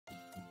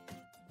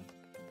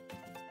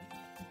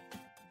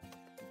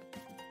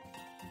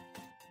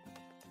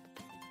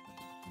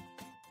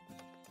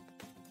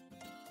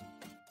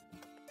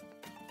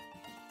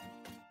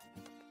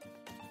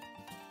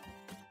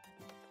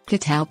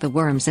Catalpa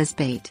worms as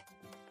bait.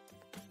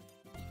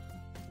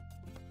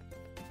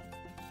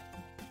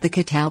 The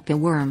catalpa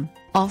worm,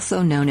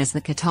 also known as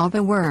the Catalpa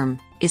worm,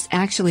 is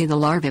actually the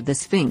larva of the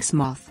sphinx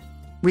moth.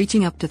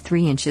 Reaching up to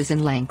 3 inches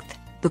in length,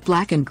 the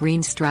black and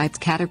green striped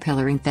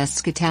caterpillar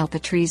infests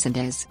catalpa trees and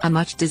is a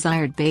much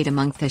desired bait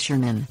among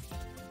fishermen.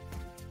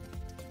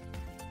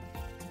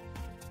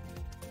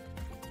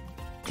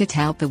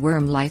 Catalpa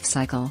worm life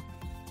cycle.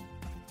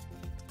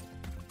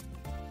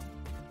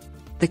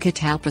 The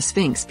catalpa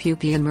sphinx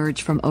pupae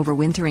emerge from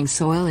overwintering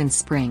soil in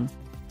spring.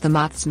 The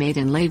moths mate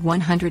and lay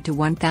 100 to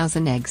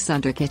 1,000 eggs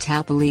under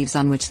catalpa leaves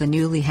on which the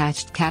newly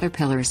hatched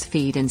caterpillars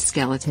feed and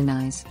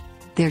skeletonize.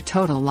 Their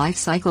total life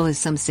cycle is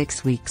some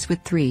 6 weeks,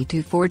 with 3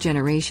 to 4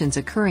 generations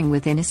occurring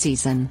within a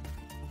season.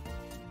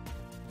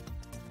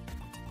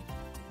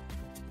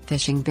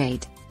 Fishing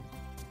bait.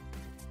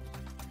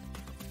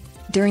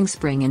 During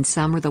spring and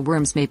summer, the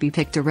worms may be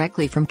picked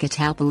directly from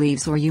catalpa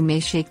leaves, or you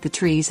may shake the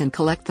trees and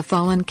collect the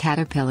fallen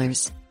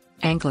caterpillars.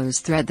 Anglers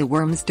thread the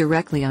worms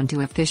directly onto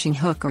a fishing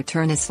hook or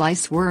turn a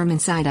sliced worm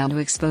inside out to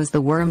expose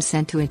the worm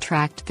scent to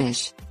attract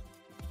fish.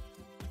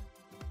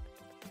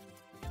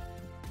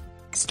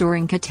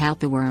 Storing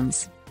catalpa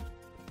worms.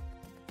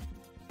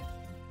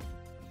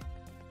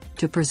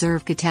 To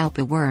preserve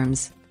catalpa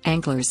worms,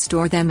 anglers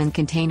store them in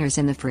containers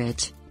in the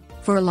fridge.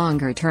 For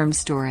longer-term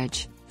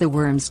storage, the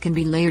worms can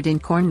be layered in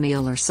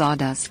cornmeal or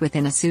sawdust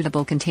within a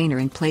suitable container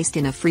and placed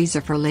in a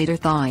freezer for later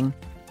thawing.